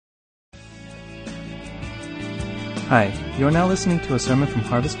Hi, you are now listening to a sermon from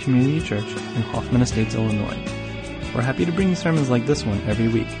Harvest Community Church in Hoffman Estates, Illinois. We're happy to bring you sermons like this one every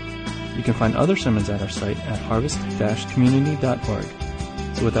week. You can find other sermons at our site at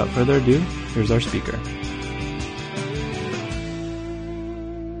harvest-community.org. So without further ado, here's our speaker.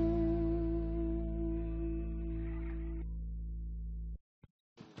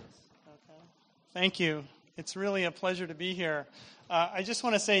 Thank you. It's really a pleasure to be here. I just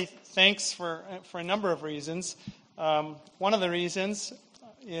want to say thanks for a number of reasons. One of the reasons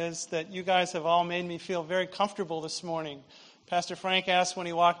is that you guys have all made me feel very comfortable this morning. Pastor Frank asked when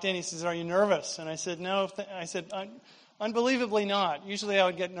he walked in, he says, "Are you nervous?" And I said, "No." I said, "Unbelievably not. Usually I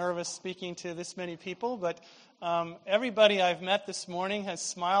would get nervous speaking to this many people, but everybody I've met this morning has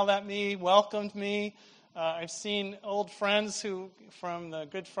smiled at me, welcomed me. I've seen old friends from the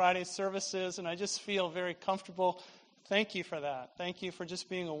Good Friday services, and I just feel very comfortable. Thank you for that. Thank you for just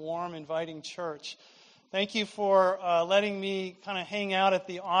being a warm, inviting church. Thank you for letting me kind of hang out at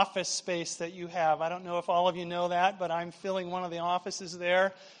the office space that you have. I don't know if all of you know that, but I'm filling one of the offices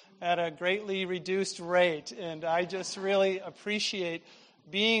there at a greatly reduced rate, and I just really appreciate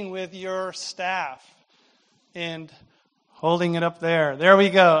being with your staff and holding it up there. There we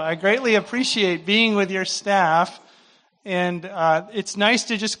go. I greatly appreciate being with your staff. And it's nice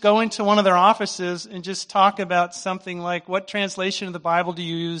to just go into one of their offices and just talk about something like, what translation of the Bible do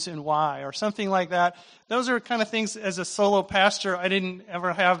you use and why? Or something like that. Those are kind of things, as a solo pastor, I didn't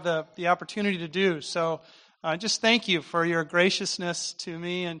ever have the opportunity to do. So just thank you for your graciousness to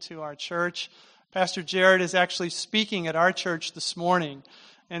me and to our church. Pastor Jared is actually speaking at our church this morning.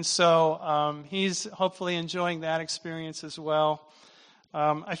 And so he's hopefully enjoying that experience as well.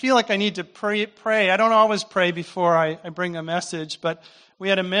 I feel like I need to pray. I don't always pray before I bring a message, but we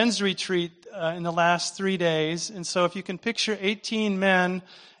had a men's retreat in the last 3 days. And so if you can picture 18 men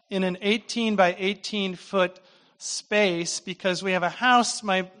in an 18 by 18 foot space, because we have a house,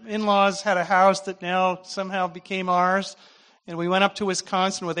 my in-laws had a house that now somehow became ours. And we went up to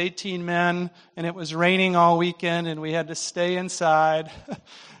Wisconsin with 18 men, and it was raining all weekend, and we had to stay inside.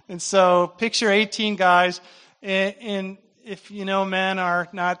 And so picture 18 guys, and if you know, men are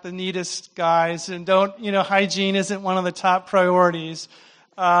not the neatest guys, and hygiene isn't one of the top priorities.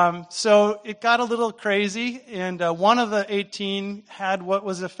 So it got a little crazy, and one of the 18 had what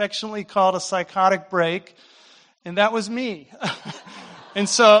was affectionately called a psychotic break, and that was me. And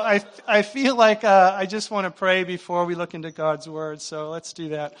so I feel like I just want to pray before we look into God's Word, so let's do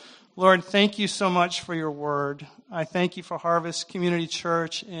that. Lord, thank you so much for your Word. I thank you for Harvest Community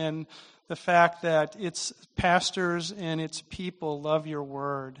Church and the fact that its pastors and its people love your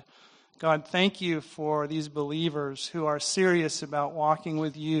word. God, thank you for these believers who are serious about walking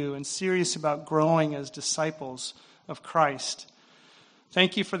with you and serious about growing as disciples of Christ.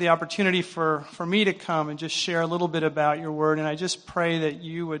 Thank you for the opportunity for me to come and just share a little bit about your word. And I just pray that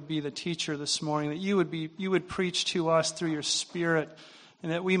you would be the teacher this morning, that you would preach to us through your Spirit,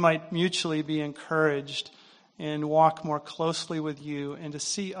 and that we might mutually be encouraged and walk more closely with you, and to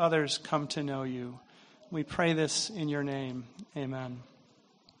see others come to know you. We pray this in your name. Amen.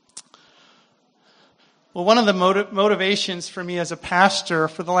 Well, one of the motivations for me as a pastor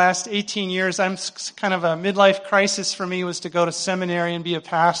for the last 18 years, I'm kind of a midlife crisis for me, was to go to seminary and be a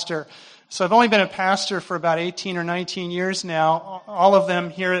pastor. So I've only been a pastor for about 18 or 19 years now, all of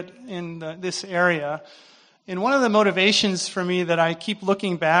them here in this area. And one of the motivations for me that I keep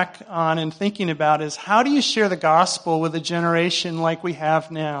looking back on and thinking about is, how do you share the gospel with a generation like we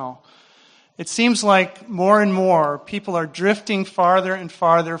have now? It seems like more and more people are drifting farther and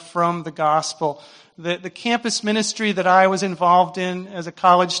farther from the gospel. The campus ministry that I was involved in as a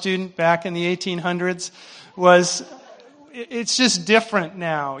college student back in the 1800s it's just different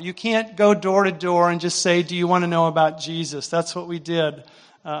now. You can't go door to door and just say, "Do you want to know about Jesus?" That's what we did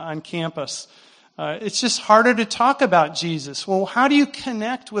on campus. It's just harder to talk about Jesus. Well, how do you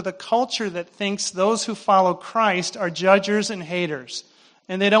connect with a culture that thinks those who follow Christ are judgers and haters,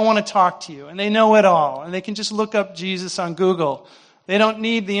 and they don't want to talk to you, and they know it all, and they can just look up Jesus on Google? They don't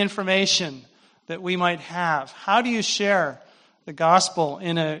need the information that we might have. How do you share the gospel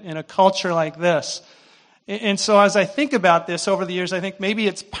in a culture like this? And so as I think about this over the years, I think maybe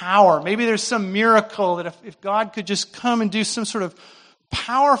it's power. Maybe there's some miracle that if God could just come and do some sort of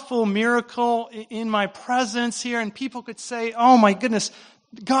powerful miracle in my presence here, and people could say, "Oh my goodness,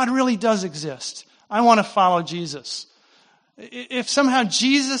 God really does exist. I want to follow Jesus." If somehow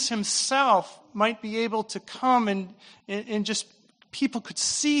Jesus himself might be able to come and just people could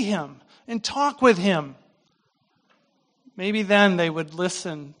see him and talk with him, maybe then they would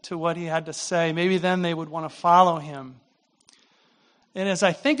listen to what he had to say. Maybe then they would want to follow him. And as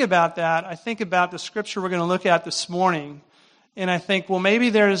I think about that, I think about the scripture we're going to look at this morning, and I think, well, maybe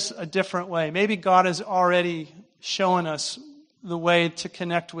there's a different way. Maybe God has already shown us the way to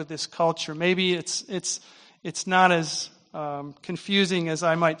connect with this culture. Maybe it's not as confusing as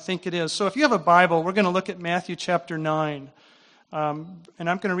I might think it is. So if you have a Bible, we're going to look at Matthew chapter 9, and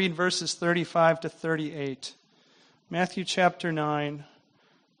I'm going to read verses 35 to 38. Matthew chapter 9,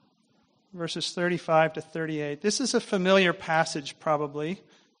 verses 35 to 38. This is a familiar passage probably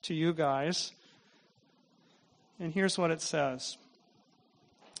to you guys. And here's what it says.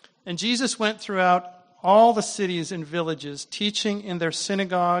 And Jesus went throughout all the cities and villages, teaching in their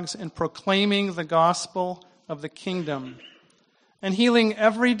synagogues and proclaiming the gospel of the kingdom, and healing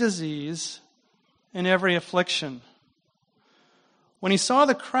every disease and every affliction. When he saw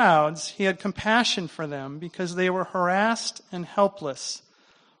the crowds, he had compassion for them because they were harassed and helpless,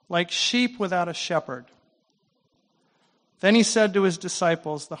 like sheep without a shepherd. Then he said to his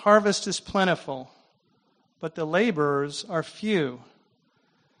disciples, "The harvest is plentiful, but the laborers are few.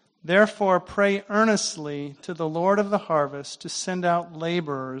 Therefore pray earnestly to the Lord of the harvest to send out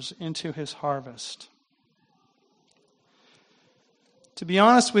laborers into his harvest." To be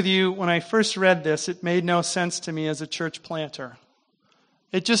honest with you, when I first read this, it made no sense to me as a church planter.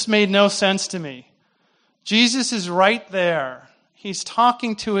 It just made no sense to me. Jesus is right there. He's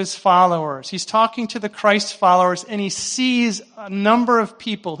talking to his followers. He's talking to the Christ followers, and he sees a number of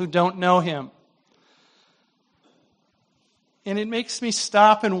people who don't know him. And it makes me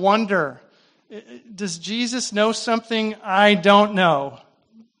stop and wonder, does Jesus know something I don't know?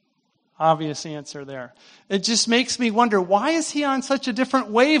 Obvious answer there. It just makes me wonder, why is he on such a different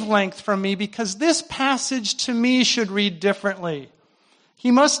wavelength from me? Because this passage to me should read differently. He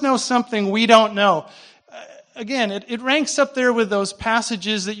must know something we don't know. Again, it ranks up there with those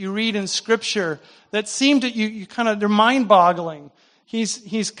passages that you read in Scripture that seem to you kind of, they're mind-boggling.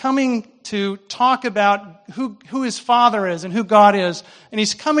 He's coming to talk about who his Father is and who God is, and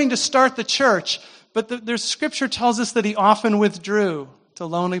he's coming to start the church. But there's Scripture tells us that he often withdrew to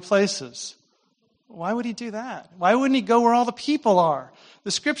lonely places. Why would he do that? Why wouldn't he go where all the people are?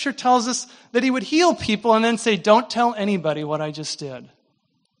 The Scripture tells us that he would heal people and then say, "Don't tell anybody what I just did."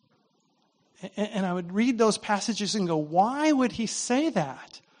 And I would read those passages and go, why would he say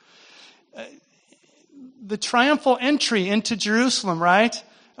that? The triumphal entry into Jerusalem, right?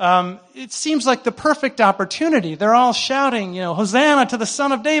 It seems like the perfect opportunity. They're all shouting, Hosanna to the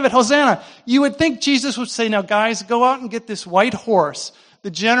Son of David, Hosanna. You would think Jesus would say, now guys, go out and get this white horse.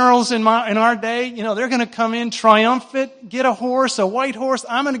 The generals in our day, they're going to come in triumphant, get a horse, a white horse.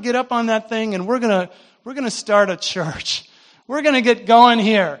 I'm going to get up on that thing and we're going to start a church. We're going to get going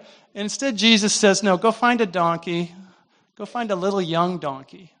here. And instead, Jesus says, no, go find a donkey. Go find a little young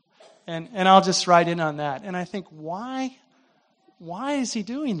donkey. And I'll just ride in on that. And I think, why is he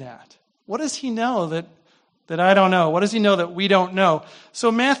doing that? What does he know that I don't know? What does he know that we don't know?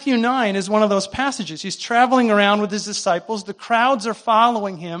 So Matthew 9 is one of those passages. He's traveling around with his disciples. The crowds are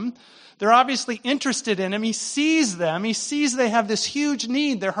following him. They're obviously interested in him. He sees them. He sees they have this huge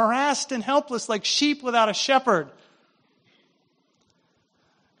need. They're harassed and helpless like sheep without a shepherd.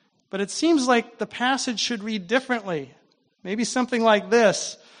 But it seems like the passage should read differently. Maybe something like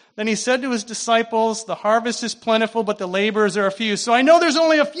this. Then he said to his disciples, "The harvest is plentiful, but the laborers are a few." So I know there's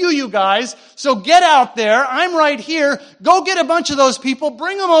only a few, you guys. So get out there. I'm right here. Go get a bunch of those people.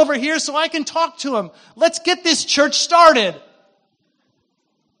 Bring them over here so I can talk to them. Let's get this church started.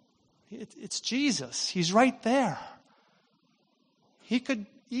 It's Jesus. He's right there. He could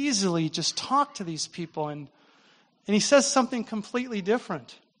easily just talk to these people, and he says something completely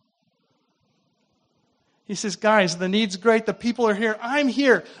different. He says, guys, the need's great. The people are here. I'm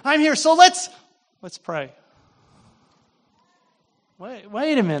here. So let's pray.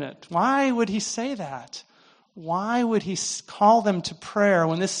 Wait a minute. Why would he say that? Why would he call them to prayer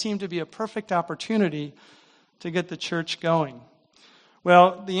when this seemed to be a perfect opportunity to get the church going?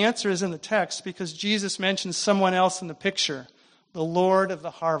 Well, the answer is in the text because Jesus mentions someone else in the picture, the Lord of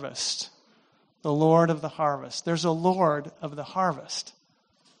the harvest. The Lord of the harvest. There's a Lord of the harvest.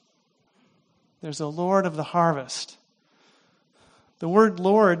 There's a Lord of the harvest. The word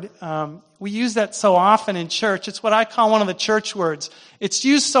Lord, we use that so often in church. It's what I call one of the church words. It's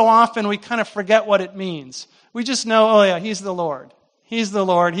used so often we kind of forget what it means. We just know, oh yeah, he's the Lord. He's the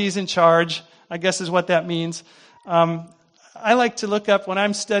Lord. He's in charge, I guess is what that means. I like to look up, when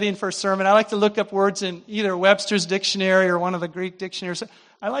I'm studying for a sermon, I like to look up words in either Webster's dictionary or one of the Greek dictionaries.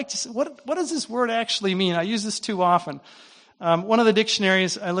 I like to say, what does this word actually mean? I use this too often. One of the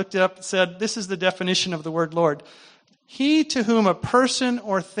dictionaries I looked it up said, this is the definition of the word Lord. He to whom a person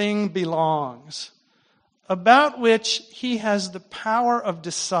or thing belongs, about which he has the power of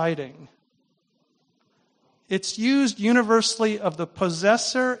deciding. It's used universally of the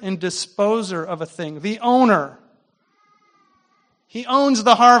possessor and disposer of a thing, the owner. He owns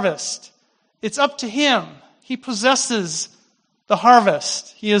the harvest. It's up to him. He possesses the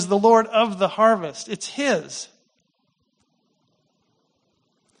harvest. He is the Lord of the harvest. It's his.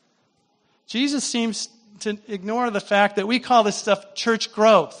 Jesus seems to ignore the fact that we call this stuff church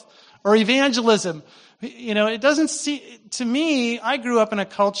growth or evangelism. You know, it doesn't see, to me, I grew up in a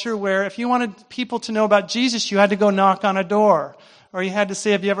culture where if you wanted people to know about Jesus, you had to go knock on a door. Or you had to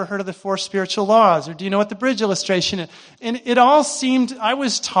say, have you ever heard of the 4 spiritual laws? Or do you know what the bridge illustration is? And it all seemed, I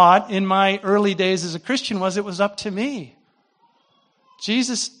was taught in my early days as a Christian, it was up to me.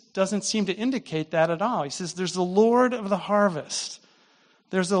 Jesus doesn't seem to indicate that at all. He says, there's the Lord of the harvest.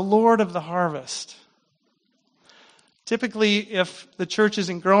 There's the Lord of the harvest. Typically, if the church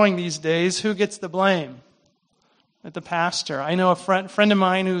isn't growing these days, who gets the blame? The pastor. I know a friend of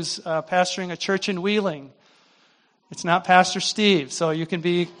mine who's pastoring a church in Wheeling. It's not Pastor Steve, so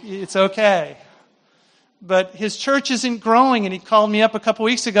it's okay. But his church isn't growing, and he called me up a couple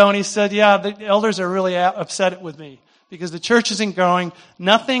weeks ago, and he said, yeah, the elders are really upset with me because the church isn't growing.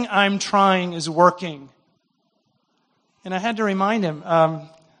 Nothing I'm trying is working. And I had to remind him,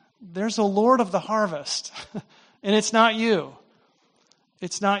 there's a Lord of the harvest. And it's not you.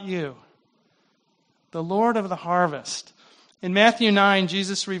 It's not you. The Lord of the harvest. In Matthew 9,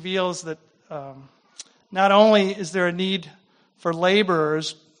 Jesus reveals that not only is there a need for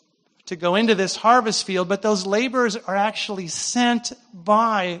laborers to go into this harvest field, but those laborers are actually sent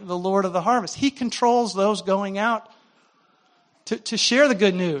by the Lord of the harvest. He controls those going out to share the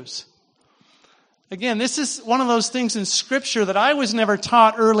good news. Again, this is one of those things in Scripture that I was never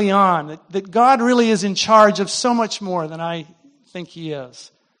taught early on, that God really is in charge of so much more than I think He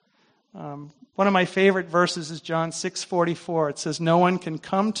is. One of my favorite verses is John 6:44. It says, no one can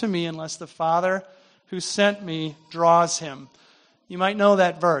come to me unless the Father who sent me draws him. You might know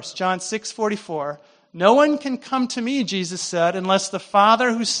that verse, John 6:44. No one can come to me, Jesus said, unless the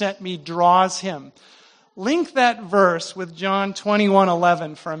Father who sent me draws him. Link that verse with John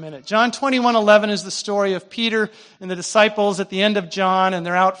 21:11 for a minute. John 21:11 is the story of Peter and the disciples at the end of John, and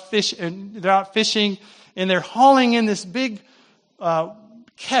they're out fishing, and they're hauling in this big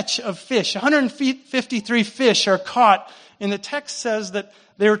catch of fish. 153 fish are caught, and the text says that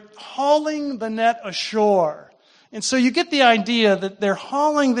they're hauling the net ashore. And so you get the idea that they're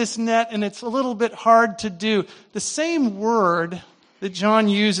hauling this net, and it's a little bit hard to do. The same word that John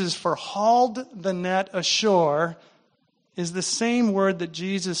uses for hauled the net ashore is the same word that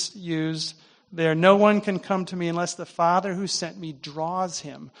Jesus used there. No one can come to me unless the Father who sent me draws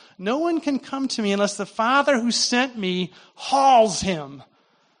him. No one can come to me unless the Father who sent me hauls him.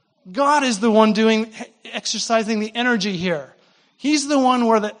 God is the one exercising the energy here. He's the one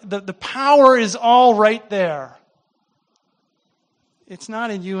where the power is all right there. It's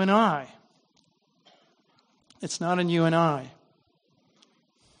not in you and I. It's not in you and I.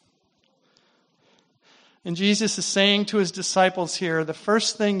 And Jesus is saying to his disciples here, the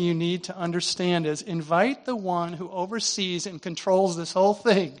first thing you need to understand is invite the one who oversees and controls this whole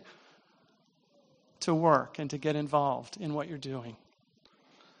thing to work and to get involved in what you're doing.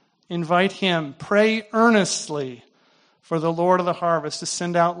 Invite him. Pray earnestly for the Lord of the harvest to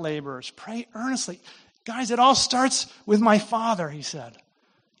send out laborers. Pray earnestly. Guys, it all starts with my Father, he said.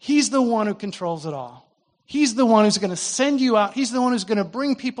 He's the one who controls it all. He's the one who's going to send you out. He's the one who's going to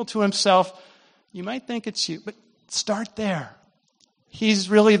bring people to himself. You might think it's you, but start there. He's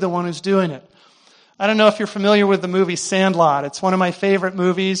really the one who's doing it. I don't know if you're familiar with the movie Sandlot. It's one of my favorite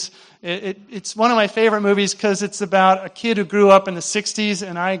movies. It's one of my favorite movies because it's about a kid who grew up in the 60s,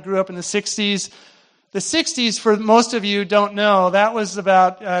 and I grew up in the 60s. The 60s, for most of you don't know, that was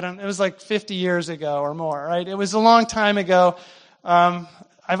about, it was like 50 years ago or more, right? It was a long time ago.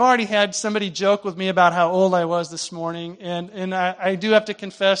 I've already had somebody joke with me about how old I was this morning, and I do have to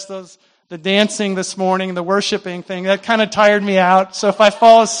confess the dancing this morning, the worshiping thing, that kind of tired me out. So if I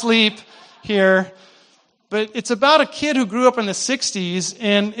fall asleep here, but it's about a kid who grew up in the 60s,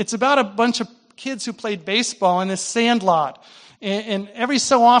 and it's about a bunch of kids who played baseball in this sandlot. And every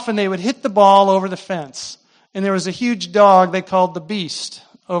so often they would hit the ball over the fence. And there was a huge dog they called the Beast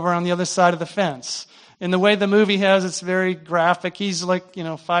over on the other side of the fence. And the way the movie has, it's very graphic. He's like,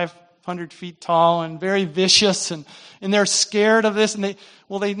 500 feet tall and very vicious. And they're scared of this. And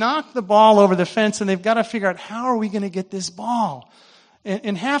they knock the ball over the fence, and they've got to figure out, how are we going to get this ball?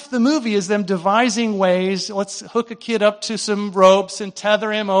 And half the movie is them devising ways. Let's hook a kid up to some ropes and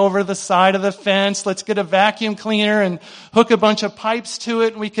tether him over the side of the fence. Let's get a vacuum cleaner and hook a bunch of pipes to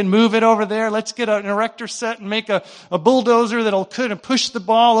it and we can move it over there. Let's get an erector set and make a bulldozer that'll kind of push the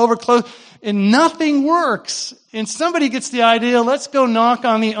ball over close. And nothing works. And somebody gets the idea, let's go knock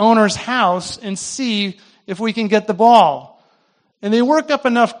on the owner's house and see if we can get the ball. And they work up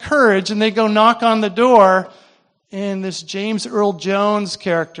enough courage and they go knock on the door. And this James Earl Jones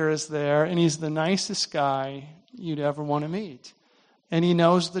character is there, and he's the nicest guy you'd ever want to meet. And he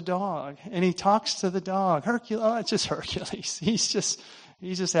knows the dog, and he talks to the dog. Hercules, oh, it's just Hercules. He's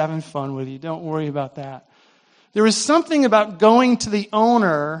just having fun with you. Don't worry about that. There was something about going to the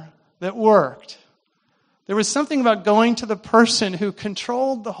owner that worked. There was something about going to the person who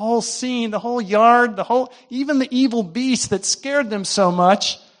controlled the whole scene, the whole yard, even the evil beast that scared them so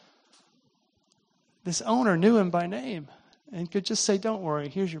much. This owner knew him by name and could just say, don't worry,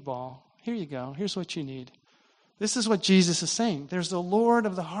 here's your ball. Here you go. Here's what you need. This is what Jesus is saying. There's the Lord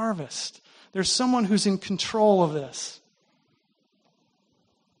of the harvest. There's someone who's in control of this.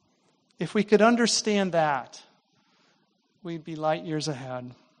 If we could understand that, we'd be light years ahead.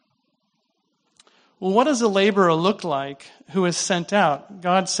 Well, what does a laborer look like who is sent out?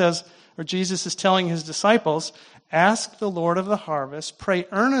 God says, or Jesus is telling his disciples, ask the Lord of the harvest, pray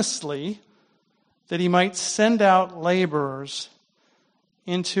earnestly that he might send out laborers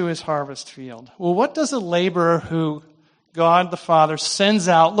into his harvest field. Well, what does a laborer who God the Father sends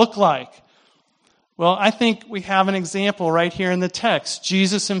out look like? Well, I think we have an example right here in the text.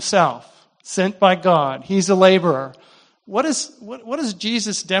 Jesus himself, sent by God. He's a laborer. What does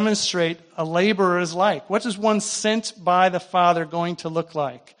Jesus demonstrate a laborer is like? What is one sent by the Father going to look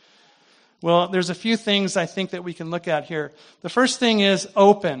like? Well, there's a few things I think that we can look at here. The first thing is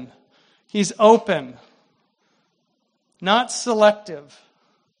open. He's open, not selective.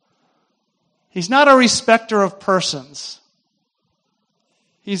 He's not a respecter of persons.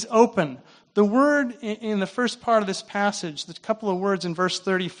 He's open. The word in the first part of this passage, the couple of words in verse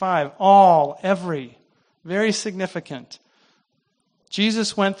 35, all, every, very significant.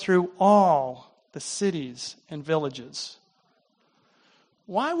 Jesus went through all the cities and villages.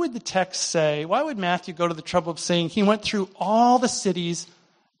 Why would the text say, why would Matthew go to the trouble of saying he went through all the cities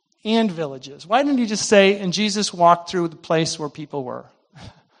and villages? Why didn't he just say, and Jesus walked through the place where people were?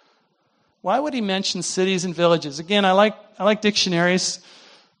 Why would he mention cities and villages? Again, I like dictionaries.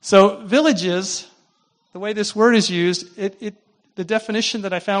 So villages, the way this word is used, the definition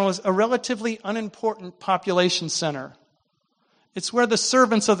that I found was a relatively unimportant population center. It's where the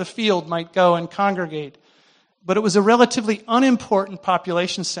servants of the field might go and congregate. But it was a relatively unimportant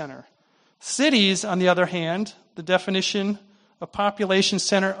population center. Cities, on the other hand, the definition, a population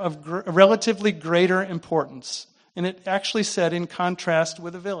center of relatively greater importance. And it actually said in contrast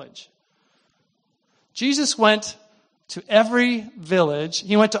with a village. Jesus went to every village.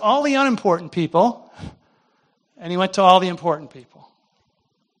 He went to all the unimportant people, and he went to all the important people.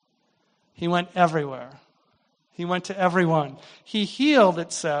 He went everywhere. He went to everyone. He healed,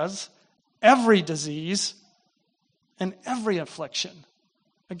 it says, every disease and every affliction.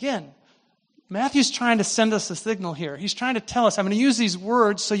 Again, Matthew's trying to send us a signal here. He's trying to tell us, I'm going to use these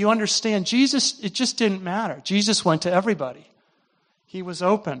words so you understand. Jesus, it just didn't matter. Jesus went to everybody. He was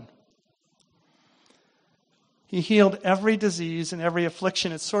open. He healed every disease and every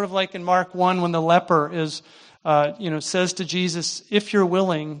affliction. It's sort of like in Mark 1 when the leper says to Jesus, if you're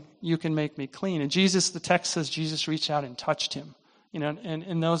willing, you can make me clean. And Jesus, the text says Jesus reached out and touched him. And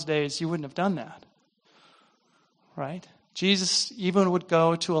in those days, you wouldn't have done that. Right? Jesus even would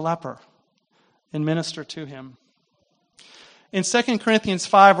go to a leper and minister to him. In 2 Corinthians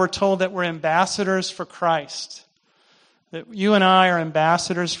 5, we're told that we're ambassadors for Christ. That you and I are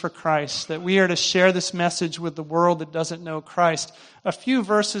ambassadors for Christ. That we are to share this message with the world that doesn't know Christ. A few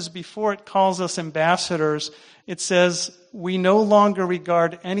verses before it calls us ambassadors, it says, we no longer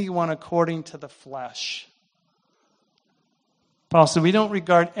regard anyone according to the flesh. Paul said, we don't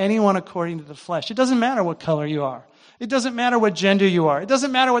regard anyone according to the flesh. It doesn't matter what color you are. It doesn't matter what gender you are. It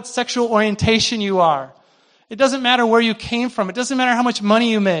doesn't matter what sexual orientation you are. It doesn't matter where you came from. It doesn't matter how much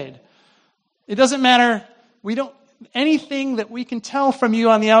money you made. It doesn't matter, anything that we can tell from you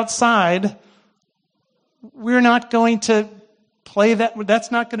on the outside, we're not going to play that.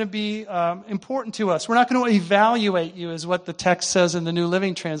 That's not going to be important to us. We're not going to evaluate you, is what the text says in the New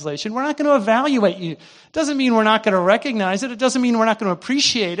Living Translation. We're not going to evaluate you. It doesn't mean we're not going to recognize it. It doesn't mean we're not going to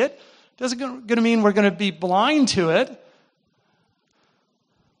appreciate it. It doesn't going to mean we're going to be blind to it.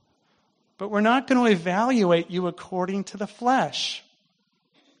 But we're not going to evaluate you according to the flesh.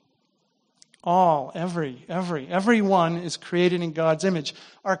 Everyone is created in God's image.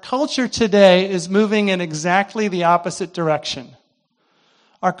 Our culture today is moving in exactly the opposite direction.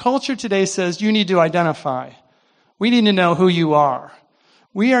 Our culture today says you need to identify. We need to know who you are.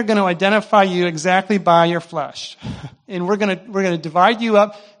 We are going to identify you exactly by your flesh. And we're going to divide you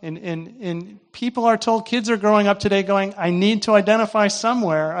up. And people are told, kids are growing up today going, I need to identify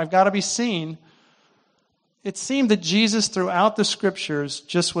somewhere. I've got to be seen. It seemed that Jesus throughout the scriptures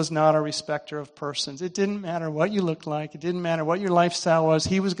just was not a respecter of persons. It didn't matter what you looked like. It didn't matter what your lifestyle was.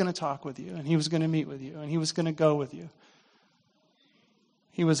 He was going to talk with you, and he was going to meet with you, and he was going to go with you.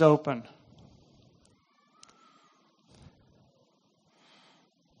 He was open.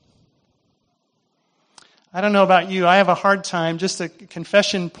 I don't know about you. I have a hard time, just a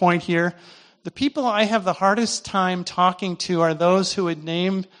confession point here. The people I have the hardest time talking to are those who would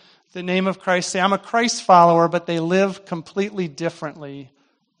name the name of Christ, say, I'm a Christ follower, but they live completely differently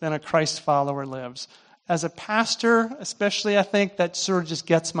than a Christ follower lives. As a pastor, especially, I think that sort of just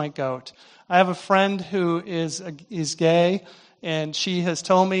gets my goat. I have a friend who is gay, and she has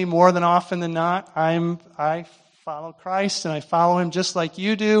told me more than often than not, I follow Christ, and I follow him just like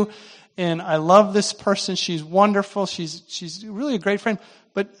you do, and I love this person. She's wonderful. She's really a great friend.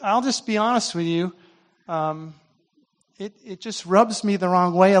 But I'll just be honest with you, It just rubs me the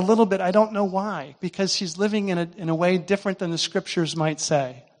wrong way a little bit. I don't know why. Because she's living in a way different than the scriptures might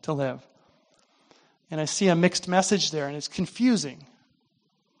say to live. And I see a mixed message there, and it's confusing.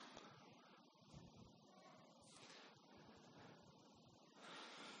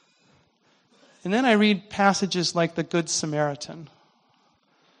 And then I read passages like the Good Samaritan,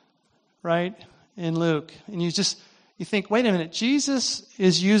 right, in Luke. And you think, wait a minute, Jesus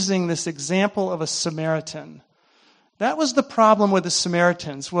is using this example of a Samaritan. That was the problem with the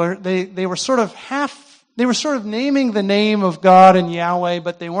Samaritans, where they were sort of naming the name of God and Yahweh,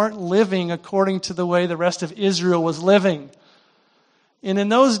 but they weren't living according to the way the rest of Israel was living. And in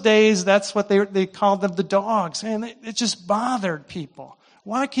those days, that's what they called them, the dogs. And it just bothered people.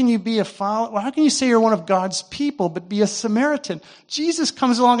 Why can you be a follower? How can you say you're one of God's people, but be a Samaritan? Jesus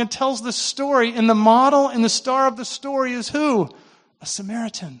comes along and tells this story, and the model and the star of the story is who? A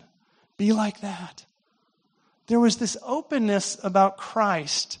Samaritan. Be like that. There was this openness about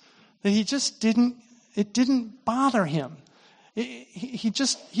Christ that it didn't bother him.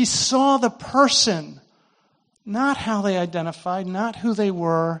 He saw the person, not how they identified, not who they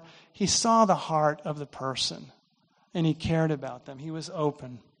were. He saw the heart of the person, and he cared about them. He was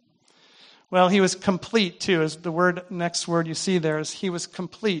open. Well, he was complete too. As the next word you see there is he was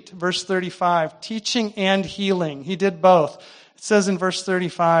complete. Verse 35, teaching and healing. He did both. It says in verse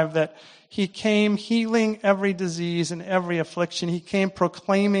 35 that he came healing every disease and every affliction. He came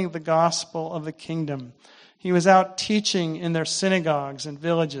proclaiming the gospel of the kingdom. He was out teaching in their synagogues and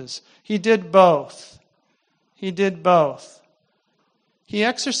villages. He did both. He did both. He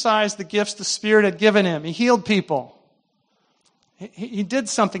exercised the gifts the Spirit had given him. He healed people. He did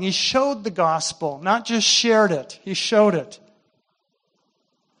something. He showed the gospel, not just shared it. He showed it.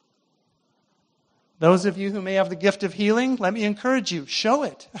 Those of you who may have the gift of healing, let me encourage you. Show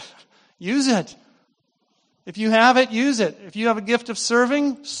it. Use it. If you have it, use it. If you have a gift of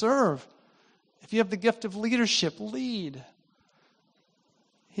serving, serve. If you have the gift of leadership, lead.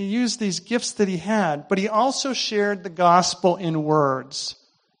 He used these gifts that he had, but he also shared the gospel in words.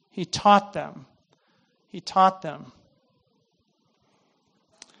 He taught them. He taught them.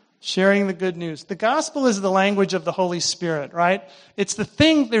 Sharing the good news. The gospel is the language of the Holy Spirit, right? It's the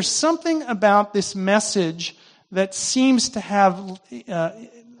thing, there's something about this message that seems to have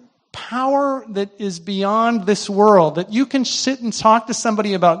power that is beyond this world, that you can sit and talk to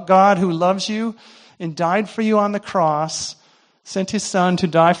somebody about God who loves you and died for you on the cross, sent his son to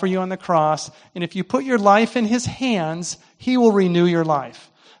die for you on the cross, and if you put your life in his hands, he will renew your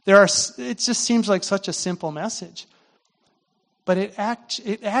life. It just seems like such a simple message. But it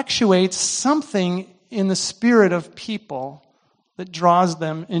actuates something in the spirit of people that draws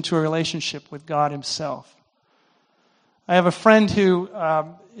them into a relationship with God himself. I have a friend who,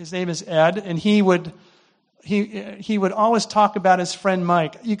 his name is Ed, and he would always talk about his friend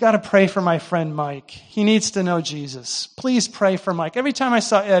Mike. You got to pray for my friend Mike. He needs to know Jesus. Please pray for Mike. Every time I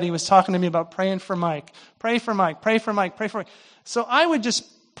saw Ed, he was talking to me about praying for Mike. Pray for Mike. Pray for Mike. Pray for Mike. So I would just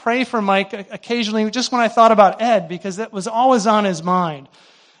pray for Mike occasionally, just when I thought about Ed, because that was always on his mind.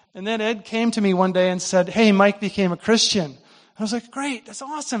 And then Ed came to me one day and said, "Hey, Mike became a Christian." I was like, "Great, that's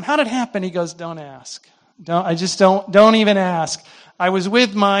awesome. How did it happen?" He goes, "Don't ask. Don't even ask." I was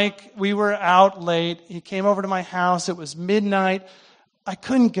with Mike. We were out late. He came over to my house. It was midnight. I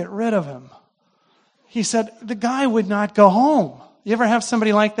couldn't get rid of him. He said, the guy would not go home. You ever have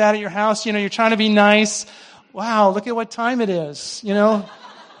somebody like that at your house? You're trying to be nice. Wow, look at what time it is.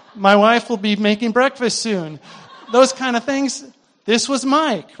 My wife will be making breakfast soon. Those kind of things. This was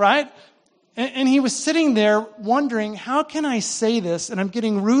Mike, right? And he was sitting there wondering, how can I say this? And I'm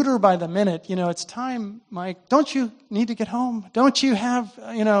getting ruder by the minute. It's time, Mike. Don't you need to get home? Don't you have,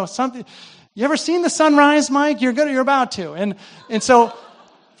 something? You ever seen the sunrise, Mike? You're about to. And so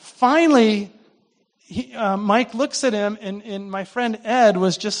finally, Mike looks at him, and my friend Ed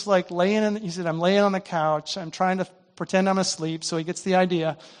was just like he said, I'm laying on the couch. I'm trying to pretend I'm asleep, so he gets the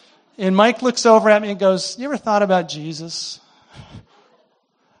idea. And Mike looks over at me and goes, you ever thought about Jesus?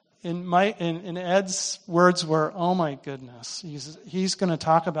 And Ed's words were, oh my goodness, he's going to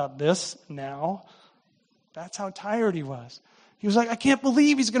talk about this now? That's how tired he was. He was like, I can't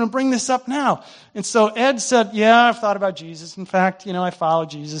believe he's going to bring this up now. And so Ed said, yeah, I've thought about Jesus. In fact, I follow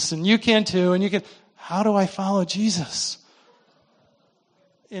Jesus, and you can too, and you can. How do I follow Jesus?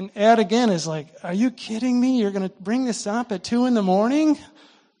 And Ed again is like, are you kidding me? You're going to bring this up at 2 a.m?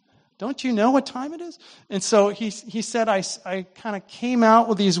 Don't you know what time it is? And so he said, I kind of came out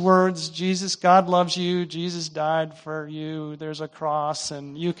with these words, Jesus, God loves you, Jesus died for you, there's a cross,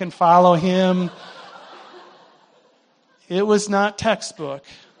 and you can follow him. It was not textbook.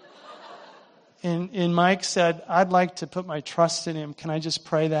 And Mike said, I'd like to put my trust in him. Can I just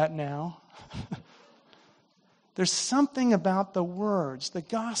pray that now? There's something about the words, the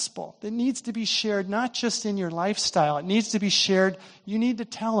gospel, that needs to be shared not just in your lifestyle. It needs to be shared. You need to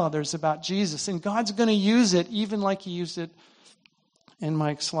tell others about Jesus. And God's going to use it even like he used it in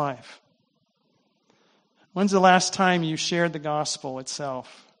Mike's life. When's the last time you shared the gospel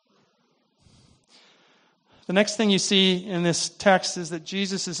itself? The next thing you see in this text is that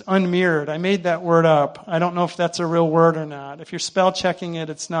Jesus is unmirrored. I made that word up. I don't know if that's a real word or not. If you're spell checking it,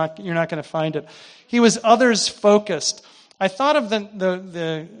 you're not going to find it. He was others focused. I thought of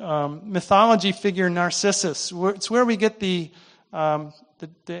the mythology figure Narcissus. It's where we get the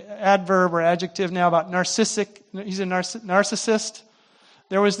adverb or adjective now about narcissic. He's a narcissist.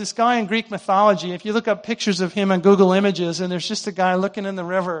 There was this guy in Greek mythology. If you look up pictures of him on Google Images, and there's just a guy looking in the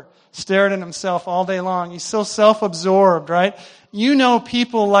river, staring at himself all day long. He's so self-absorbed, right?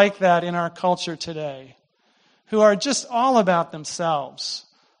 People like that in our culture today, who are just all about themselves.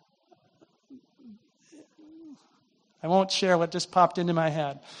 I won't share what just popped into my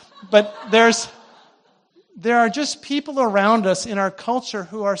head. But there are just people around us in our culture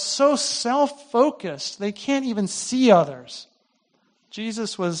who are so self-focused, they can't even see others.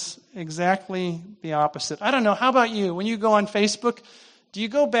 Jesus was exactly the opposite. I don't know, how about you? When you go on Facebook, do you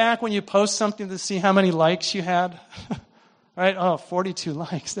go back when you post something to see how many likes you had? Right? Oh, 42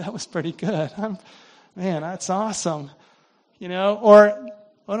 likes. That was pretty good. Man, that's awesome. Or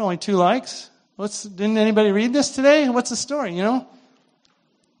only 2 likes? Didn't anybody read this today? What's the story?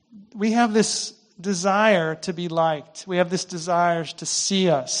 We have this desire to be liked. We have this desire to see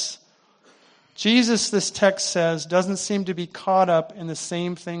us. Jesus, this text says, doesn't seem to be caught up in the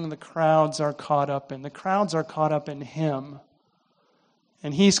same thing the crowds are caught up in. The crowds are caught up in him,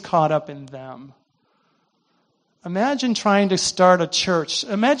 and he's caught up in them. Imagine trying to start a church.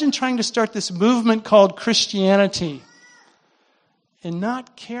 Imagine trying to start this movement called Christianity and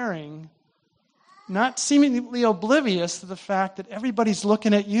not caring, not seemingly oblivious to the fact that everybody's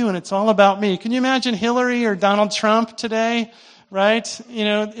looking at you and it's all about me. Can you imagine Hillary or Donald Trump today, right?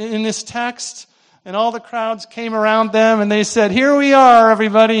 In this text, and all the crowds came around them and they said, here we are,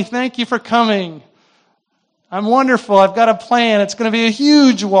 everybody. Thank you for coming. I'm wonderful. I've got a plan. It's going to be a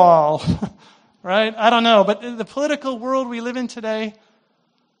huge wall. Right? I don't know. But in the political world we live in today,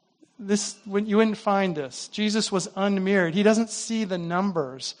 you wouldn't find this. Jesus was unmirrored. He doesn't see the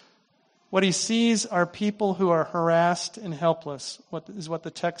numbers. What he sees are people who are harassed and helpless, is what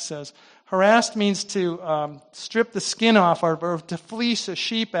the text says. Harassed means to strip the skin off, or to fleece a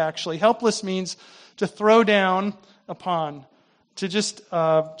sheep, actually. Helpless means to throw down upon, to just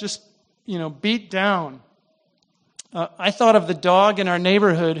beat down. I thought of the dog in our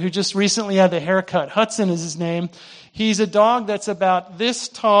neighborhood who just recently had the haircut. Hudson is his name. He's a dog that's about this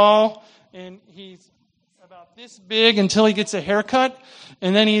tall, and he's about this big until he gets a haircut,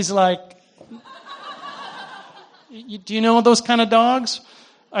 and then he's like, do you know those kind of dogs?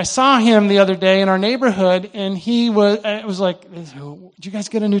 I saw him the other day in our neighborhood, and it was like, did you guys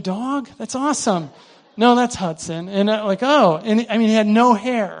get a new dog? That's awesome. No, that's Hudson. And he had no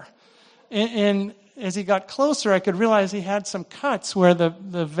hair. And as he got closer, I could realize he had some cuts where the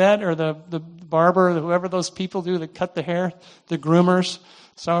vet or the barber, or whoever those people do that cut the hair, the groomers.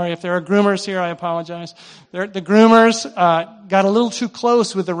 Sorry, if there are groomers here, I apologize. The groomers got a little too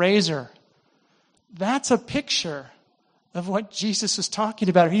close with the razor. That's a picture of what Jesus was talking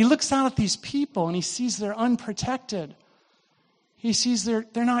about. He looks out at these people and he sees they're unprotected. He sees they're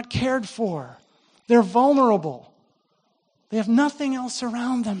not cared for. They're vulnerable. They have nothing else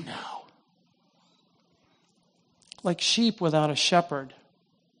around them now. Like sheep without a shepherd.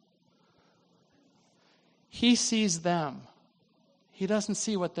 He sees them. He doesn't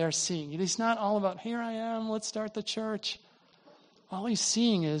see what they're seeing. He's not all about, here I am, let's start the church. All he's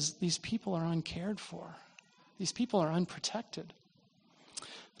seeing is these people are uncared for. These people are unprotected.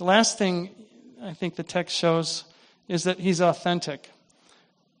 The last thing I think the text shows is that he's authentic.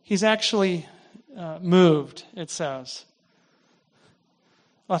 He's actually moved, it says.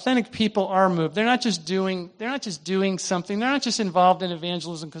 Authentic people are moved. They're not just doing something. They're not just involved in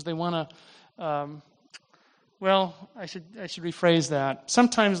evangelism because they want to. I should rephrase that.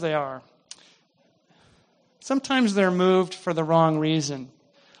 Sometimes they are. Sometimes they're moved for the wrong reason.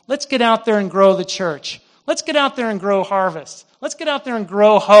 Let's get out there and grow the church. Let's get out there and grow Harvest. Let's get out there and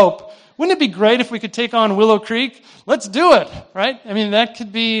grow Hope. Wouldn't it be great if we could take on Willow Creek? Let's do it, right? I mean, that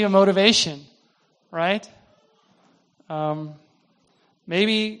could be a motivation, right?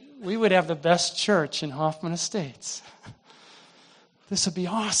 Maybe we would have the best church in Hoffman Estates. This would be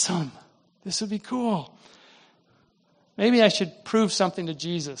awesome. This would be cool. Maybe I should prove something to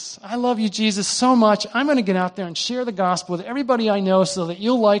Jesus. I love you, Jesus, so much. I'm going to get out there and share the gospel with everybody I know so that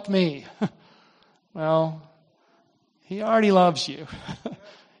you'll like me. Well, he already loves you.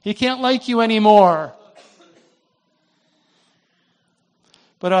 He can't like you anymore.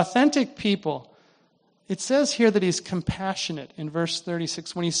 But authentic people, it says here that he's compassionate in verse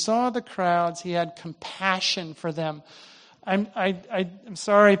 36. When he saw the crowds, he had compassion for them. I'm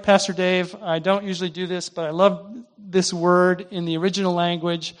sorry, Pastor Dave, I don't usually do this, but I love this word in the original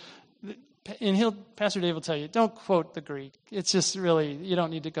language. And Pastor Dave will tell you, don't quote the Greek. It's just really, you don't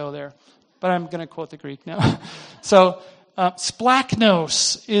need to go there. But I'm going to quote the Greek now. So,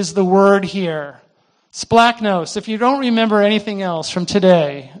 splachnos is the word here. Splachnos. If you don't remember anything else from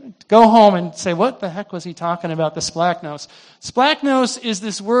today, go home and say, what the heck was he talking about, the splachnos? Splachnos is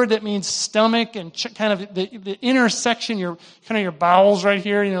this word that means stomach and kind of the inner section, your bowels right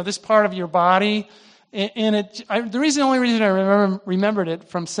here, this part of your body. And the only reason I remembered it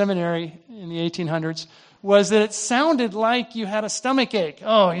from seminary in the 1800s was that it sounded like you had a stomach ache.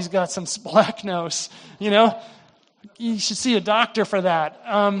 Oh, he's got some splachnos, You should see a doctor for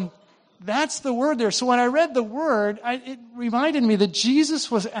that. That's the word there. So when I read the word, it reminded me that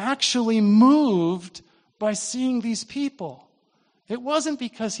Jesus was actually moved by seeing these people. It wasn't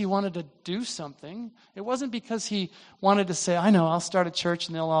because he wanted to do something. It wasn't because he wanted to say, I know, I'll start a church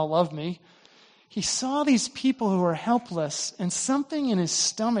and they'll all love me. He saw these people who were helpless, and something in his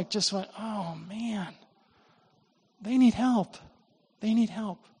stomach just went, oh, man, they need help. They need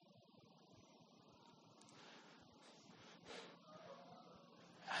help.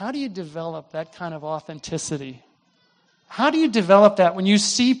 How do you develop that kind of authenticity? How do you develop that when you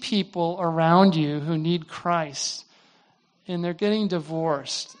see people around you who need Christ and they're getting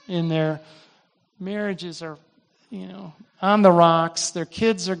divorced and their marriages are, on the rocks, their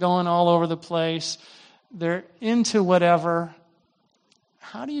kids are going all over the place, they're into whatever?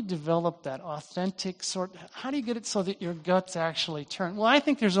 How do you develop that authentic how do you get it so that your guts actually turn? Well, I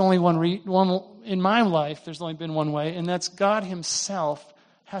think there's only one in my life, there's only been one way, and that's God himself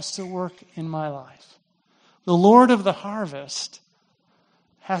has to work in my life. The Lord of the harvest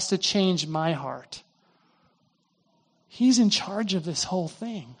has to change my heart. He's in charge of this whole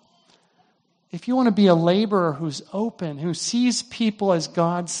thing. If you want to be a laborer who's open, who sees people as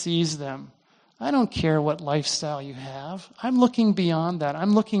God sees them, I don't care what lifestyle you have. I'm looking beyond that.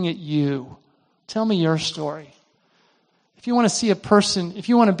 I'm looking at you. Tell me your story. If you want to see a person, if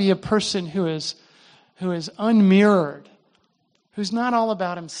you want to be a person who is unmirrored, who's not all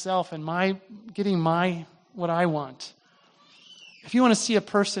about himself and getting what I want. If you want to see a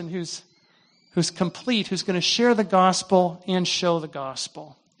person who's complete, who's going to share the gospel and show the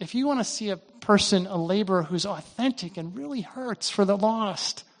gospel. If you want to see a person, a laborer who's authentic and really hurts for the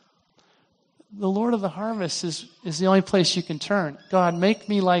lost, the Lord of the harvest is the only place you can turn. God, make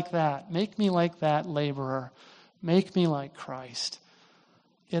me like that. Make me like that laborer. Make me like Christ.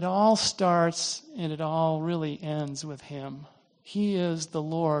 It all starts and it all really ends with him. He is the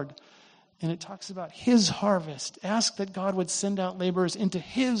Lord. And it talks about his harvest. Ask that God would send out laborers into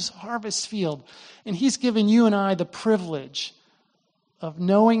his harvest field. And he's given you and I the privilege of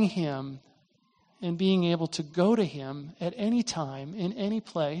knowing him and being able to go to him at any time, in any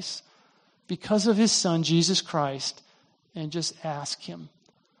place, because of his Son, Jesus Christ, and just ask him,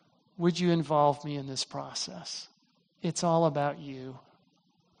 would you involve me in this process? It's all about you.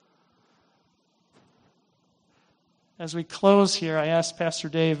 as we close here, I asked Pastor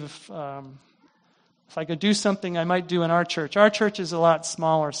Dave if I could do something I might do in our church. Our church is a lot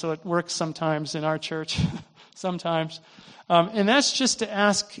smaller, so it works sometimes in our church, sometimes. And that's just to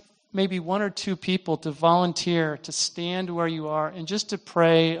ask maybe one or two people to volunteer to stand where you are and just to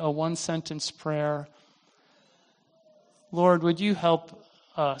pray a one-sentence prayer. Lord, would you help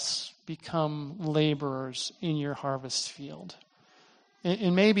us become laborers in your harvest field?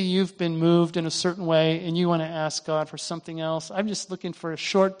 And maybe you've been moved in a certain way and you want to ask God for something else. I'm just looking for a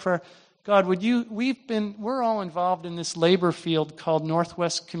short prayer. God, we're all involved in this labor field called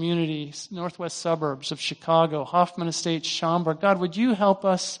Northwest Communities, Northwest Suburbs of Chicago, Hoffman Estates, Schaumburg. God, would you help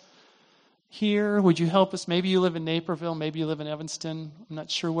us here? Would you help us? Maybe you live in Naperville, maybe you live in Evanston. I'm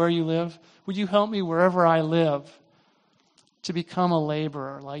not sure where you live. Would you help me wherever I live to become a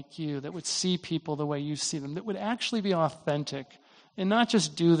laborer like you, that would see people the way you see them, that would actually be authentic, and not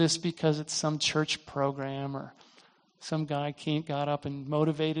just do this because it's some church program or some guy got up and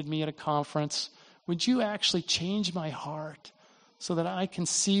motivated me at a conference. Would you actually change my heart so that I can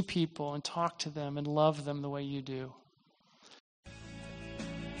see people and talk to them and love them the way you do?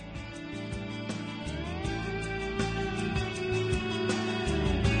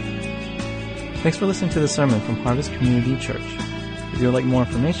 Thanks for listening to the sermon from Harvest Community Church. If you would like more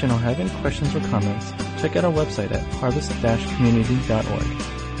information or have any questions or comments, check out our website at harvest-community.org.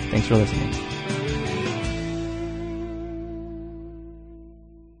 Thanks for listening.